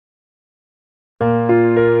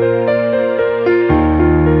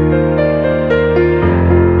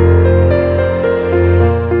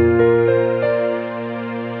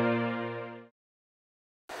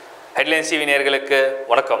Headlines TV நேயர்களுக்கு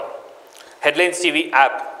வணக்கம். Headlines TV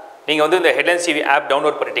app நீங்கள் வந்து இந்த Headlines TV ஆப்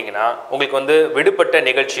டவுன்லோட் பண்ணிட்டீங்கன்னா உங்களுக்கு வந்து விடுபட்ட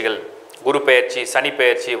நிகழ்ச்சிகள், குரு பெயர்ச்சி, சனி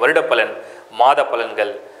பெயர்ச்சி, வருட பலன், மாத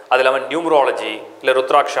பலன்கள், அது இல்லாமல் நியூமராலஜி, இல்லை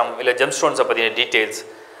ருத்ராட்சம், இல்லை ஜெம்ஸ்டோன்ஸை பற்றின டீட்டெயில்ஸ்,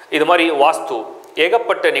 இது மாதிரி வாஸ்து,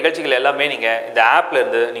 ஏகப்பட்ட நிகழ்ச்சிகள் எல்லாமே நீங்கள் இந்த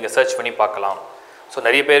ஆப்லேருந்து நீங்கள் சர்ச் பண்ணி பார்க்கலாம். ஸோ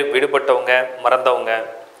நிறைய பேர் விடுபட்டவங்க, மறந்தவங்க,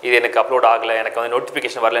 இது எனக்கு அப்லோட் ஆகலை, எனக்கு வந்து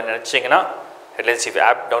நோட்டிஃபிகேஷன் வரலன்னு நினச்சிங்கன்னா Headlines TV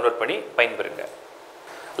ஆப் டவுன்லோட் பண்ணி பயன்பெறுங்க.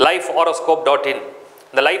 lifehoroscope.in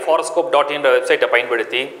இந்த lifehoroscope.in வெப்சைட்டை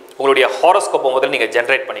பயன்படுத்தி உங்களுடைய ஹாரோஸ்கோப்பை முதல்ல நீங்கள்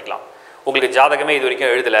ஜென்ரேட் பண்ணிக்கலாம். உங்களுக்கு ஜாதகமே இது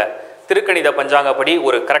வரைக்கும் எழுதலை, திருக்கணித பஞ்சாங்கப்படி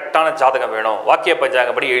ஒரு கரெக்டான ஜாதகம் வேணும், வாக்கிய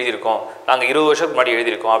பஞ்சாங்கப்படி எழுதியிருக்கோம், நாங்கள் 20 வருஷத்துக்கு முன்னாடி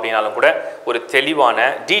எழுதியிருக்கோம் அப்படின்னாலும் கூட ஒரு தெளிவான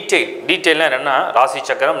டீட்டெயில்னால் என்னென்னா ராசி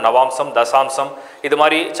சக்கரம், நவாம்சம், தசாம்சம், இது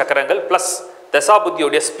மாதிரி சக்கரங்கள் ப்ளஸ்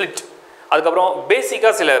தசாபுத்தியோடைய ஸ்பிளிட், அதுக்கப்புறம்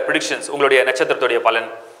பேசிக்காக சில ப்ரிடிக்ஷன்ஸ், உங்களுடைய நட்சத்திரத்துடைய பலன்,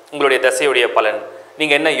 உங்களுடைய தசையுடைய பலன்,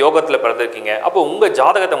 நீங்கள் என்ன யோகத்தில் பிறந்திருக்கீங்க, அப்போ உங்கள்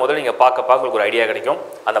ஜாதகத்தை முதல்ல நீங்கள் பார்க்க உங்களுக்கு ஒரு ஐடியா கிடைக்கும்.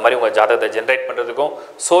 அந்த மாதிரி உங்கள் ஜாதகத்தை ஜென்ரேட் பண்ணுறதுக்கும்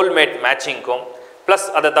சோல்மேட் மேட்சிங்க்கும் ப்ளஸ்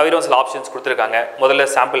அதை தவிர சில ஆப்ஷன்ஸ் கொடுத்துருக்காங்க. முதல்ல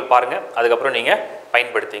சாம்பிள் பாருங்கள், அதுக்கப்புறம் நீங்கள்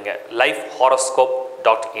பயன்படுத்திங்க.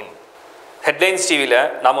 lifehoroscope.in ஹெட்லைன்ஸ் டிவியில்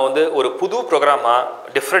நாம் வந்து ஒரு புது ப்ரோக்ராமாக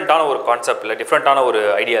டிஃப்ரெண்ட்டான ஒரு கான்செப்டில், டிஃப்ரெண்ட்டான ஒரு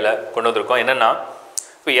ஐடியாவில் கொண்டு வந்திருக்கோம். என்னென்னா,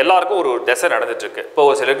 இப்போ எல்லாருக்கும் ஒரு தசை நடந்துகிட்ருக்கு. இப்போ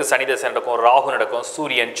ஒரு சிலருக்கு சனி தசை நடக்கும், ராகு நடக்கும்,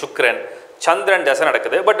 சூரியன், சுக்கிரன், சந்திரன் தசை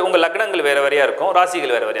நடக்குது. பட் உங்கள் லக்னங்கள் வேறு வேறையாக இருக்கும்,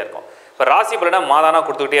 ராசிகள் வேறு வேறையாக இருக்கும். இப்போ ராசி பலனை மாதானா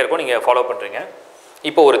கொடுத்துக்கிட்டே இருக்கும், நீங்கள் ஃபாலோ பண்ணுறீங்க.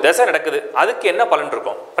 இப்போ ஒரு தசை நடக்குது, அதுக்கு என்ன பலன்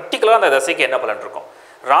இருக்கும், பர்டிகுலராக அந்த தசைக்கு என்ன பலன் இருக்கும்.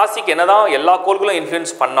 ராசிக்கு என்ன தான் எல்லா கோள்களும்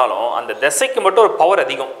இன்ஃப்ளூயன்ஸ் பண்ணாலும் அந்த தசைக்கு மட்டும் ஒரு பவர்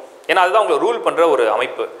அதிகம். ஏன்னா அதுதான் உங்களை ரூல் பண்ணுற ஒரு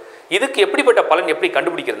அமைப்பு. இதுக்கு எப்படிப்பட்ட பலன் எப்படி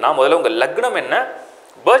கண்டுபிடிக்கிறதுனா, முதல்ல உங்கள் லக்னம் என்ன,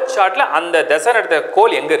 பர்த் சார்ட்டில் அந்த தசை நடத்த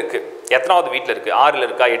கோள் எங்கே இருக்குது, எத்தனாவது வீட்டில் இருக்குது, 6ல்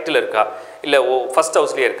இருக்கா, 8ல் இருக்கா, இல்லை ஃபஸ்ட்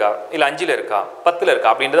ஹவுஸ்லேயே இருக்கா, இல்லை 5ல் இருக்கா, 10ல் இருக்கா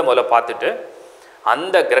அப்படின்றத முதல்ல பார்த்துட்டு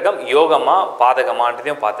அந்த கிரகம் யோகமாக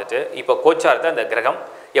பாதகமானதையும் பார்த்துட்டு இப்போ கோச்சாரத்தை அந்த கிரகம்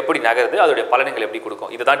எப்படி நகருது, அதோடைய பலன்கள் எப்படி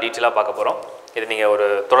கொடுக்கும், இதுதான் டீட்டெயிலாக பார்க்க போகிறோம். இது நீங்கள் ஒரு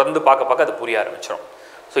தொடர்ந்து பார்க்க அது புரிய ஆரம்பிச்சிடும்.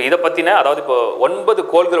 ஸோ இதை பற்றின, அதாவது இப்போ 9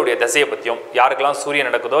 கோள்களுடைய திசையை பற்றியும், யாருக்கெல்லாம் சூரியன்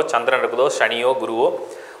நடக்குதோ, சந்திரன் நடக்குதோ, சனியோ, குருவோ,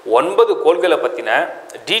 9 கோள்களை பற்றின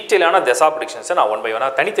டீட்டெயிலான தசா ப்ரிடிக்ஷன்ஸை நான் 1 by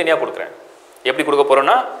 1 தனித்தனியாக கொடுக்குறேன். எப்படி கொடுக்க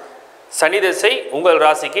போகிறோன்னா, சனி தசை உங்கள்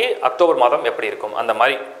ராசிக்கு அக்டோபர் மாதம் எப்படி இருக்கும் அந்த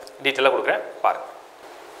மாதிரி டீட்டெயிலாக கொடுக்குறேன் பாருங்கள்.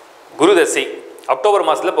 குரு தசை அக்டோபர்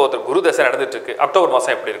மாதத்தில் இப்போ ஒருத்தர் குரு தசை நடந்துகிட்ருக்கு, அக்டோபர்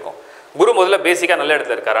மாதம் எப்படி இருக்கும். குரு முதல்ல பேசிக்காக நல்ல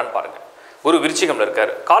இடத்துல இருக்காரான்னு பாருங்கள். குரு விருச்சிகமில்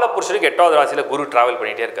இருக்கார், காலப்புருஷருக்கு 8வது ராசியில் குரு ட்ராவல்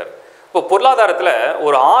பண்ணிகிட்டே இருக்கார். இப்போ பொருளாதாரத்தில்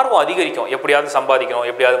ஒரு ஆர்வம் அதிகரிக்கும், எப்படியாவது சம்பாதிக்கணும்,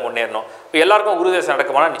 எப்படியாவது முன்னேறணும். இப்போ எல்லாருக்கும் குரு தசை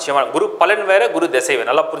நடக்குமானா நிச்சயமாக குரு பலன் வேறு, குரு தசை வேறு.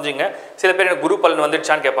 நல்லா புரிஞ்சுங்க. சில பேர் எனக்கு குரு பலன்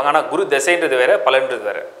வந்துடுச்சான்னு கேட்பாங்க. ஆனால் குரு தசைன்றது வேறு, பலன்றது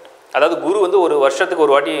வேறு. அதாவது குரு வந்து ஒரு வருஷத்துக்கு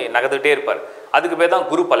ஒரு வாட்டி நகர்ந்துகிட்டே இருப்பார், அதுக்கு பேர் தான்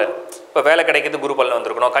குரு பலன். இப்போ வேலை கிடைக்கிறது குரு பலன்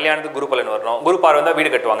வந்திருக்கணும், கல்யாணத்துக்கு குரு பலன் வரணும், குரு பார்வை வந்தால்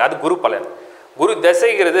வீடு கட்டுவாங்க, அது குரு பலன். குரு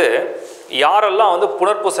தசைங்கிறது யாரெல்லாம் வந்து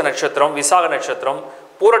புனர்பூச நட்சத்திரம், விசாக நட்சத்திரம்,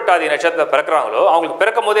 பூரட்டாதி நட்சத்திரம் பிறக்கிறாங்களோ அவங்களுக்கு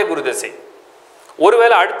பிறக்கும் போதே குரு தசை.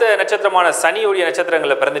 ஒருவேளை அடுத்த நட்சத்திரமான சனியுடைய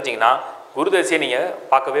நட்சத்திரங்களில் பிறந்துட்டிங்கன்னா குரு தசையை நீங்கள்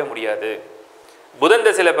பார்க்கவே முடியாது. புதன்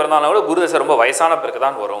தசையில் பிறந்தாலும் கூட குரு தசை ரொம்ப வயசான பிறகு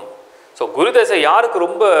தான் வரும். ஸோ குரு தசை யாருக்கு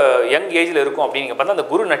ரொம்ப யங் ஏஜில் இருக்கும் அப்படின்னு நீங்கள் பார்த்தா அந்த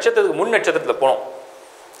குரு நட்சத்திரத்துக்கு முன் நட்சத்திரத்தில் போகணும்.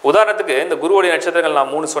 உதாரணத்துக்கு இந்த குருவுடைய நட்சத்திரங்கள்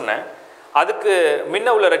நான் 3 சொன்னேன், அதுக்கு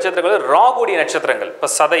முன்ன உள்ள நட்சத்திரங்கள் ராகுடைய நட்சத்திரங்கள். இப்போ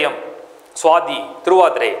சதயம், சுவாதி,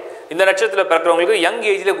 திருவாதிரை, இந்த நட்சத்திரத்தில் பிறக்கிறவங்களுக்கு யங்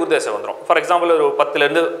ஏஜில் குரு தசை வந்துடும். ஃபார் எக்ஸாம்பிள் ஒரு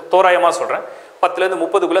 10லேருந்து தோராயமாக சொல்கிறேன், 10லேருந்து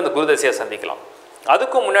 30க்குள்ளே அந்த குரு தசையை சந்திக்கலாம்.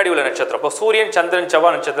 அதுக்கும் முன்னாடி உள்ள நட்சத்திரம், இப்போ சூரியன், சந்திரன்,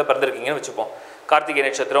 செவ்வாய் நட்சத்திரம் பிறந்திருக்கீங்கன்னு வச்சுப்போம். கார்த்திகை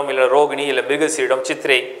நட்சத்திரம், இல்லை ரோகிணி, இல்லை மிருகசீரிடம்,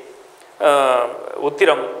 சித்திரை,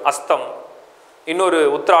 உத்திரம், அஸ்தம், இன்னொரு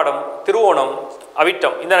உத்திராடம், திருவோணம்,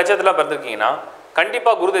 அவிட்டம், இந்த நட்சத்திரம்லாம் பிறந்திருக்கீங்கன்னா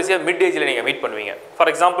கண்டிப்பாக குரு தசையை மிட் ஏஜில் நீங்கள் மீட் பண்ணுவீங்க.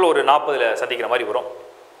 ஃபார் எக்ஸாம்பிள் ஒரு 40ல் சந்திக்கிற மாதிரி வரும்.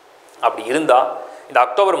 அப்படி இருந்தால் இந்த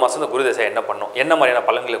அக்டோபர் மாதம் இந்த குரு தசை என்ன பண்ணும், என்ன மாதிரியான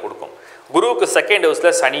பலன்களை கொடுக்கும். குருவுக்கு 2nd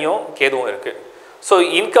ஹவுஸில் சனியும் கேதுவும் இருக்குது. ஸோ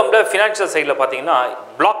இன்கமில் ஃபினான்ஷியல் சைடில் பார்த்தீங்கன்னா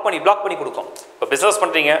பிளாக் பண்ணி கொடுக்கும். இப்போ பிஸ்னஸ்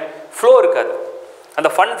பண்ணுறீங்க, ஃப்ளோ இருக்காது, அந்த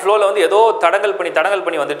ஃபண்ட் ஃப்ளோவில் வந்து ஏதோ தடங்கல்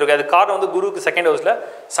பண்ணி வந்துட்டு இருக்கு. அது காரணம் வந்து குருவுக்கு 2nd ஹவுஸில்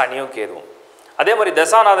சனியும் கேதுவும். அதே மாதிரி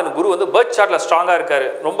தசாநாதன் குரு வந்து பர்த் சார்ட்டில் ஸ்ட்ராங்காக இருக்கார்,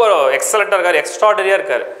 ரொம்ப எக்ஸலண்ட்டாக இருக்கார், எக்ஸ்ட்ராடரியாக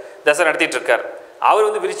இருக்கார், தசை நடத்திட்டு இருக்கார். அவர்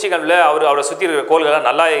வந்து விருச்சிகமில் அவரை சுற்றி இருக்கிற கோள்கள்லாம்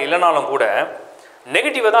நல்லா இல்லைனாலும் கூட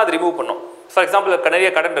நெகட்டிவாக தான் அது ரிமூவ் பண்ணும். ஃபார் எக்ஸாம்பிள் நிறைய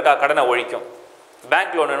கடன் இருக்கா, கடனை ஒழிக்கும்.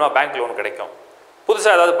 பேங்க் லோன் வேணுமா, பேங்க் லோன் கிடைக்கும்.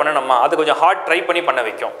 புதுசாக ஏதாவது பண்ணணுமா, அது கொஞ்சம் ஹார்ட் ட்ரை பண்ணி பண்ண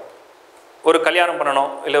வைக்கும். ஒரு கல்யாணம் பண்ணணும்,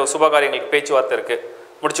 இல்லை சுபகாரியங்களுக்கு பேச்சுவார்த்தை இருக்குது,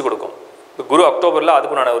 முடிச்சு கொடுக்கும். குரு அக்டோபரில்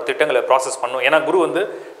அதுக்குண்டான ஒரு திட்டங்களை ப்ராசஸ் பண்ணும். ஏன்னா குரு வந்து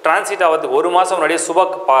டிரான்சிட் ஆகிறதுக்கு 1 மாதம் முன்னாடியே சுப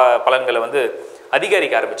பலன்களை வந்து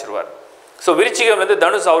அதிகரிக்க ஆரம்பிச்சிருவார். ஸோ விருச்சிகம் வந்து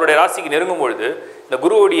தனுஷ் அவருடைய ராசிக்கு நெருங்கும் பொழுது இந்த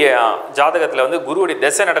குருவுடைய ஜாதகத்தில் வந்து குருவுடைய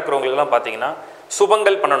தசை நடக்கிறவங்களுக்கெல்லாம் பார்த்தீங்கன்னா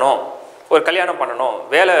சுபங்கள் பண்ணணும், ஒரு கல்யாணம் பண்ணணும்,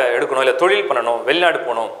 வேலை எடுக்கணும், இல்லை தொழில் பண்ணணும், வெளிநாடு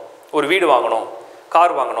போகணும், ஒரு வீடு வாங்கணும்,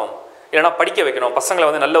 கார் வாங்கணும், இல்லைனா படிக்க வைக்கணும், பசங்களை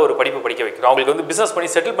வந்து நல்ல ஒரு படிப்பு படிக்க வைக்கணும், அவங்களுக்கு வந்து பிஸ்னஸ் பண்ணி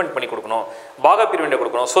செட்டில்மெண்ட் பண்ணி கொடுக்கணும், பாக பிரிவினை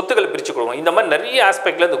கொடுக்கணும், சொத்துக்களை பிரித்து கொடுக்கணும். இந்த மாதிரி நிறைய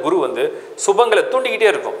ஆஸ்பெக்டில் இந்த குரு வந்து சுபங்களை தூண்டிக்கிட்டே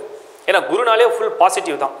இருக்கும். ஏன்னா குருனாலே ஃபுல்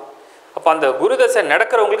பாசிட்டிவ் தான். அப்போ அந்த குரு தசை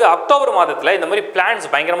நடக்கிறவங்களுக்கு அக்டோபர் மாதத்தில் இந்த மாதிரி பிளான்ஸ்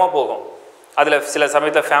பயங்கரமாக போகும். அதில் சில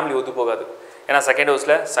சமயத்தில் ஃபேமிலி ஒத்து போகாது. ஏன்னா செகண்ட்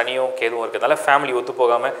ஹவுஸில் சனியும் கேதுவும் இருக்கிறதால ஃபேமிலி ஒத்து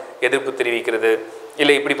போகாமல் எதிர்ப்பு தெரிவிக்கிறது,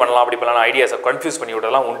 இல்லை இப்படி பண்ணலாம் அப்படி பண்ணலாம் ஐடியாஸை கன்ஃபியூஸ் பண்ணி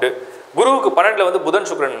விடலாம் உண்டு. குருவுக்கு 12 வந்து புதன்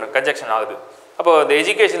சுக்கிரன் கன்ஜெக்ஷன் ஆகுது. அப்போ இந்த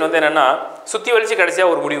எஜுகேஷன் வந்து என்னென்னா சுற்றி வலிச்சு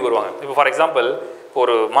கடைசியாக ஒரு முடிவு வருவாங்க. இப்போ ஃபார் எக்ஸாம்பிள்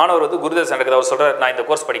ஒரு மாணவர் வந்து குருதசை நடக்குது, அவர் சொல்கிறார் நான் இந்த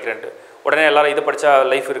கோர்ஸ் படிக்கிறேன்ட்டு, உடனே எல்லாரும் இதை படித்தா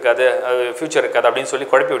லைஃப் இருக்காது, ஃப்யூச்சர் இருக்காது அப்படின்னு சொல்லி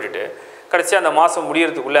குழப்பி விட்டுட்டு கடைசியாக அந்த மாதம்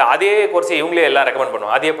முடியறதுக்குள்ளே அதே கோர்ஸை இவங்களே எல்லாம் ரெக்கமெண்ட்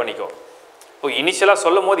பண்ணுவோம், அதே பண்ணிக்கும். இப்போ இனிஷியலாக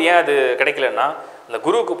சொல்லும் போது ஏன் அது கிடைக்கலன்னா அந்த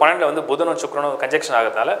குருவுக்கு 12 வந்து புதனும் சுக்கிரனும் கன்ஜெக்ஷன்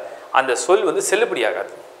ஆகிறதுனால அந்த சொல் வந்து செல்லுபடி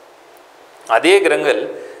ஆகாது. அதே கிரகங்கள்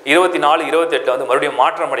 24, 28 வந்து மறுபடியும்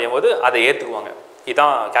மாற்றம் அடையும் போது அதை ஏற்றுக்குவாங்க.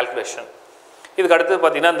 இதுதான் கால்குலேஷன். இதுக்கு அடுத்து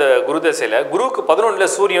பார்த்தீங்கன்னா இந்த குரு தசையில் குருவுக்கு 11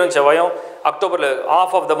 சூரியனும் செவ்வாயும் அக்டோபரில்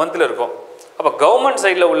ஆஃப் ஆஃப் த மந்தில் இருக்கும். அப்போ கவர்மெண்ட்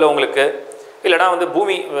சைடில் உள்ளவங்களுக்கு, இல்லைனா வந்து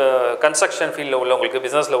பூமி கன்ஸ்ட்ரக்ஷன் ஃபீல்டில் உள்ளவங்களுக்கு,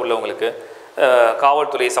 பிஸ்னஸில் உள்ளவங்களுக்கு,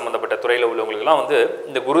 காவல்துறை சம்மந்தப்பட்ட துறையில் உள்ளவங்களுக்குலாம் வந்து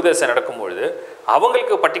இந்த குரு தசை நடக்கும்பொழுது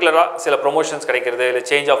அவங்களுக்கு பர்டிகுலராக சில ப்ரொமோஷன்ஸ் கிடைக்கிறது, இல்லை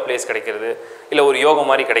சேஞ்ச் ஆஃப் பிளேஸ் கிடைக்கிறது, இல்லை ஒரு யோகம்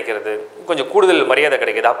மாதிரி கிடைக்கிறது, கொஞ்சம் கூடுதல் மரியாதை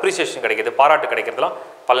கிடைக்கிது, அப்ரிசியேஷன் கிடைக்கிது, பாராட்டு கிடைக்கிறதுலாம்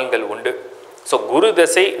பலன்கள் உண்டு. ஸோ குரு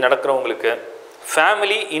தசை நடக்கிறவங்களுக்கு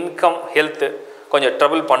ஃபேமிலி, இன்கம், ஹெல்த்து கொஞ்சம்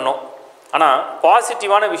ட்ரபிள் பண்ணும். ஆனால்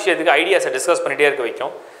பாசிட்டிவான விஷயத்துக்கு ஐடியாஸை டிஸ்கஸ் பண்ணிகிட்டே இருக்க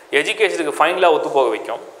வைக்கும். எஜுகேஷனுக்கு ஃபைனலாக ஒத்து போக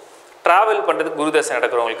வைக்கும். ட்ராவல் பண்ணுறதுக்கு குரு தசை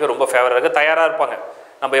நடக்கிறவங்களுக்கு ரொம்ப ஃபேவராக இருக்க தயாராக இருப்பாங்க.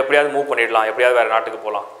 நம்ம எப்படியாவது மூவ் பண்ணிடலாம், எப்படியாவது வேறு நாட்டுக்கு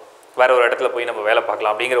போகலாம், வேறு ஒரு இடத்துல போய் நம்ம வேலை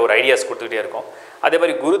பார்க்கலாம் அப்படிங்கிற ஒரு ஐடியாஸ் கொடுத்துக்கிட்டே இருக்கும். அதே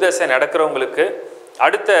மாதிரி குரு தசை நடக்கிறவங்களுக்கு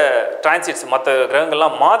அடுத்த டிரான்சிட்ஸ் மற்ற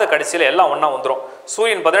கிரகங்கள்லாம் மாத கடைசியில் எல்லாம் ஒன்றா வந்துடும்.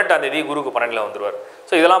 சூரியன் 18ஆம் தேதி குருக்கு 12 வந்துடுவார்.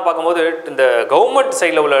 ஸோ இதெல்லாம் பார்க்கும்போது இந்த கவர்மெண்ட்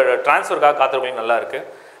சைடில் உள்ள டிரான்ஸ்ஃபருக்காக காத்திருக்கவங்களுக்கு நல்லா இருக்குது.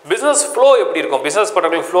 பிஸ்னஸ் ஃப்ளோ எப்படி இருக்கும், பிஸ்னஸ்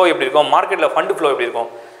பண்ணுறவங்களுக்கு ஃப்ளோ எப்படி இருக்கும், மார்க்கெட்டில் ஃபண்டு ஃப்ளோ எப்படி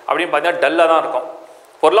இருக்கும் அப்படின்னு பார்த்தீங்கன்னா டல்லாக தான் இருக்கும்.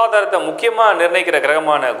 பொருளாதாரத்தை முக்கியமாக நிர்ணயிக்கிற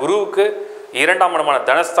கிரகமான குருவுக்கு 2ஆம் இடமான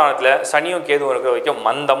தனஸ்தானத்தில் சனியும் கேதுவும் இருக்கிற வரைக்கும்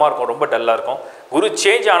மந்தமாக இருக்கும், ரொம்ப டல்லாக இருக்கும். குரு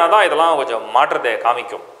சேஞ்ச் ஆனால் தான் இதெல்லாம் கொஞ்சம் மாற்றத்தை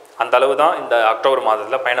காமிக்கும். அந்த அளவு தான் இந்த அக்டோபர்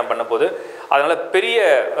மாதத்தில் பயணம் பண்ண போது. அதனால் பெரிய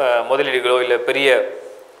முதலீடுகளோ இல்லை பெரிய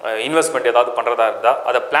இன்வெஸ்ட்மெண்ட் ஏதாவது பண்ணுறதா இருந்தால்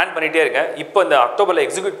அதை பிளான் பண்ணிகிட்டே இருங்க. இப்போ இந்த அக்டோபரில்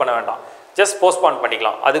எக்ஸிக்யூட் பண்ண வேண்டாம், ஜஸ்ட் போஸ்ட்பான்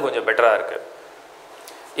பண்ணிக்கலாம், அது கொஞ்சம் பெட்டராக இருக்குது.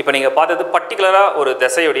 இப்போ நீங்கள் பார்த்தது பர்டிகுலராக ஒரு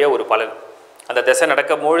திசையுடைய ஒரு பலன். அந்த திசை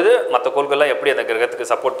நடக்கும்பொழுது மற்ற கோள்கள்லாம் எப்படி அந்த கிரகத்துக்கு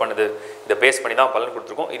சப்போர்ட் பண்ணுது இதை பேஸ் பண்ணி தான் பலன்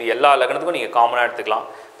கொடுத்துருக்கோம். இது எல்லா லக்னத்துக்கும் நீங்கள் காமனாக எடுத்துக்கலாம்.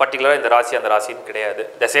 பர்டிகுலராக இந்த ராசி அந்த ராசின்னு கிடையாது.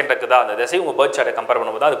 திசை நடக்குதா, அந்த திசை உங்கள் பர்த் சார்ட்டை கம்பேர்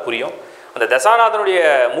பண்ணும்போது தான் அது புரியும். அந்த தசாநாதனுடைய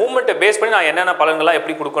மூவ்மெண்ட்டை பேஸ் பண்ணி நான் என்னென்ன பலன்கள்லாம்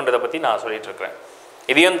எப்படி கொடுக்குன்றதை பற்றி நான் சொல்லிட்டு இருக்கிறேன்.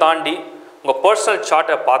 இதையும் தாண்டி உங்கள் பர்சனல்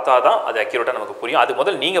சார்ட்டை பார்த்தா தான் அது அக்யூரேட்டாக நமக்கு புரியும். அது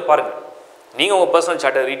முதல் நீங்கள் பாருங்கள், நீங்கள் உங்கள் பர்சனல்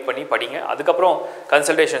சார்ட்டை ரீட் பண்ணி படிங்க. அதுக்கப்புறம்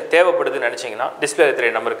கன்சல்டேஷன் தேவைப்படுதுன்னு நினச்சிங்கன்னா டிஸ்பிளே இருக்கிற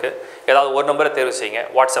நம்பருக்கு ஏதாவது ஒரு நம்பரை தேர்வு செய்யுங்க,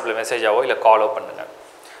 வாட்ஸ்அப்பில் மெசேஜாவோ இல்லை காலோ பண்ணுங்கள்.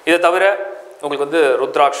 இதை தவிர உங்களுக்கு வந்து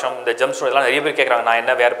ருத்ராட்சம், இந்த ஜெம்ஸ்டோன் இதெல்லாம் நிறைய பேர் கேட்குறாங்க, நான்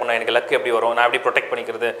என்ன வேர் பண்ணேன், எனக்கு லக்கு எப்படி வரும், நான் எப்படி ப்ரொடெக்ட்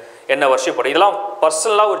பண்ணிக்கிறது, என்ன வர்ஷிப்படும், இதெல்லாம்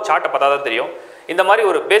பர்சனலாக ஒரு சார்ட்டை பார்த்தா தான் தெரியும். இந்த மாதிரி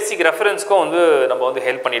ஒரு பேசிக் ரெஃபரன்ஸ்க்கும் வந்து நம்ம வந்து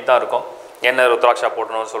ஹெல்ப் பண்ணிட்டு தான் இருக்கோம். என்ன ருத்ராட்சா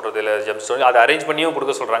போடணும்னு சொல்கிறது இல்லை ஜெம்ஸ்டோன் அதை அரேஞ்ச் பண்ணியும்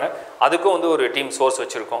கொடுக்க சொல்கிறாங்க. அதுக்கும் வந்து ஒரு டீம் சோர்ஸ்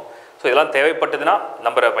வச்சுருக்கோம். ஸோ இதெல்லாம் தேவைப்பட்டதுன்னா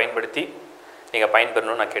நம்பரை பயன்படுத்தி நீங்கள்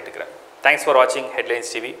பயன்பெறணும்னு நான் கேட்டுக்கிறேன். தேங்க்ஸ் ஃபார் வாட்சிங்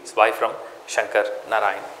headlines TV. Bye from Shankar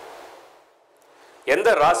Narayan. எந்த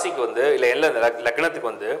ராசிக்கு வந்து இல்லை எந்த லக்னத்துக்கு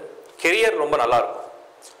வந்து கெரியர் ரொம்ப நல்லாயிருக்கும்,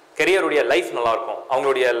 கெரியருடைய லைஃப் நல்லாயிருக்கும்,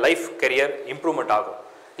 அவங்களுடைய லைஃப் கெரியர் இம்ப்ரூவ்மெண்ட் ஆகும்,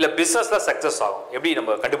 இல்லை பிஸ்னஸில் சக்ஸஸ் ஆகும், எப்படி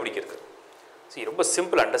நம்ம கண்டுபிடிக்கிறது? சரி, ரொம்ப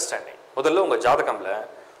சிம்பிள் அண்டர்ஸ்டாண்டிங். முதல்ல உங்கள் ஜாதகமில்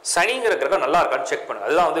சனிங்கிற கிரகம் நல்லா இருக்கான்னு செக் பண்ணுங்கள்.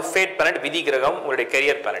 அதுதான் வந்து ஃபேட் பிளானட், விதி கிரகம், உங்களுடைய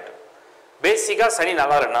கெரியர் பிளானட். பேசிக்காக சனி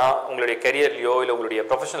நல்லா இல்லைன்னா உங்களுடைய கெரியர்லையோ இல்லை உங்களுடைய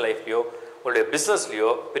ப்ரொஃபஷனல் லைஃப்லையோ உங்களுடைய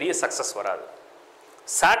பிஸ்னஸ்லையோ பெரிய சக்ஸஸ் வராது.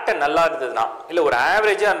 சாட்டர்ன் நல்லா இருந்ததுன்னா இல்லை ஒரு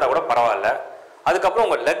ஆவரேஜாக இருந்தால் கூட பரவாயில்ல. அதுக்கப்புறம்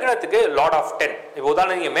உங்கள் லக்னத்துக்கு லார்ட் ஆஃப் 10. இப்போ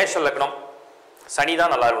உதாரணம் நீங்கள் மேஷ லக்னம், சனி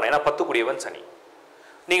தான் நல்லா இருக்கணும், ஏன்னா 10 கூடியவன் சனி.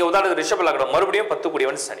 நீங்கள் உதாரணத்துக்கு ரிஷப லக்னம், மறுபடியும் 10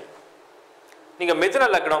 கூடியவன் சனி. நீங்கள் மிதுன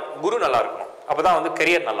லக்னம், குரு நல்லா இருக்கணும், அப்போ தான் வந்து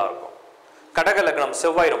கெரியர் நல்லா இருக்கும். கடக லக்னம்,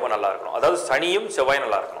 செவ்வாய் ரொம்ப நல்லா இருக்கணும், அதாவது சனியும் செவ்வாய்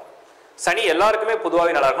நல்லா இருக்கணும். சனி எல்லாருக்குமே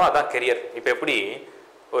பொதுவாகவே நல்லா இருக்கணும், அதுதான் கெரியர். இப்போ எப்படி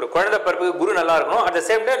ஒரு குழந்தை பிறப்புக்கு குரு நல்லா இருக்கணும், at the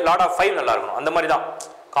same time Lord of 5 நல்லா இருக்கணும். அந்த மாதிரி தான்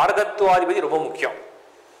காரகத்துவாதிபதி ரொம்ப முக்கியம்.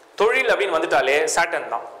 தொழில் அப்படின்னு வந்துட்டாலே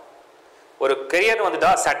சாட்டர்ன் தான், ஒரு கெரியர்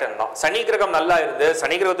வந்துட்டா சாட்டர்ன் தான். சனி கிரகம் நல்லா இருந்து,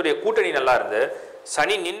 சனி கிரகத்துடைய கூட்டணி நல்லா இருந்து,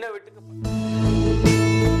 சனி நின்ன வீட்டுக்கு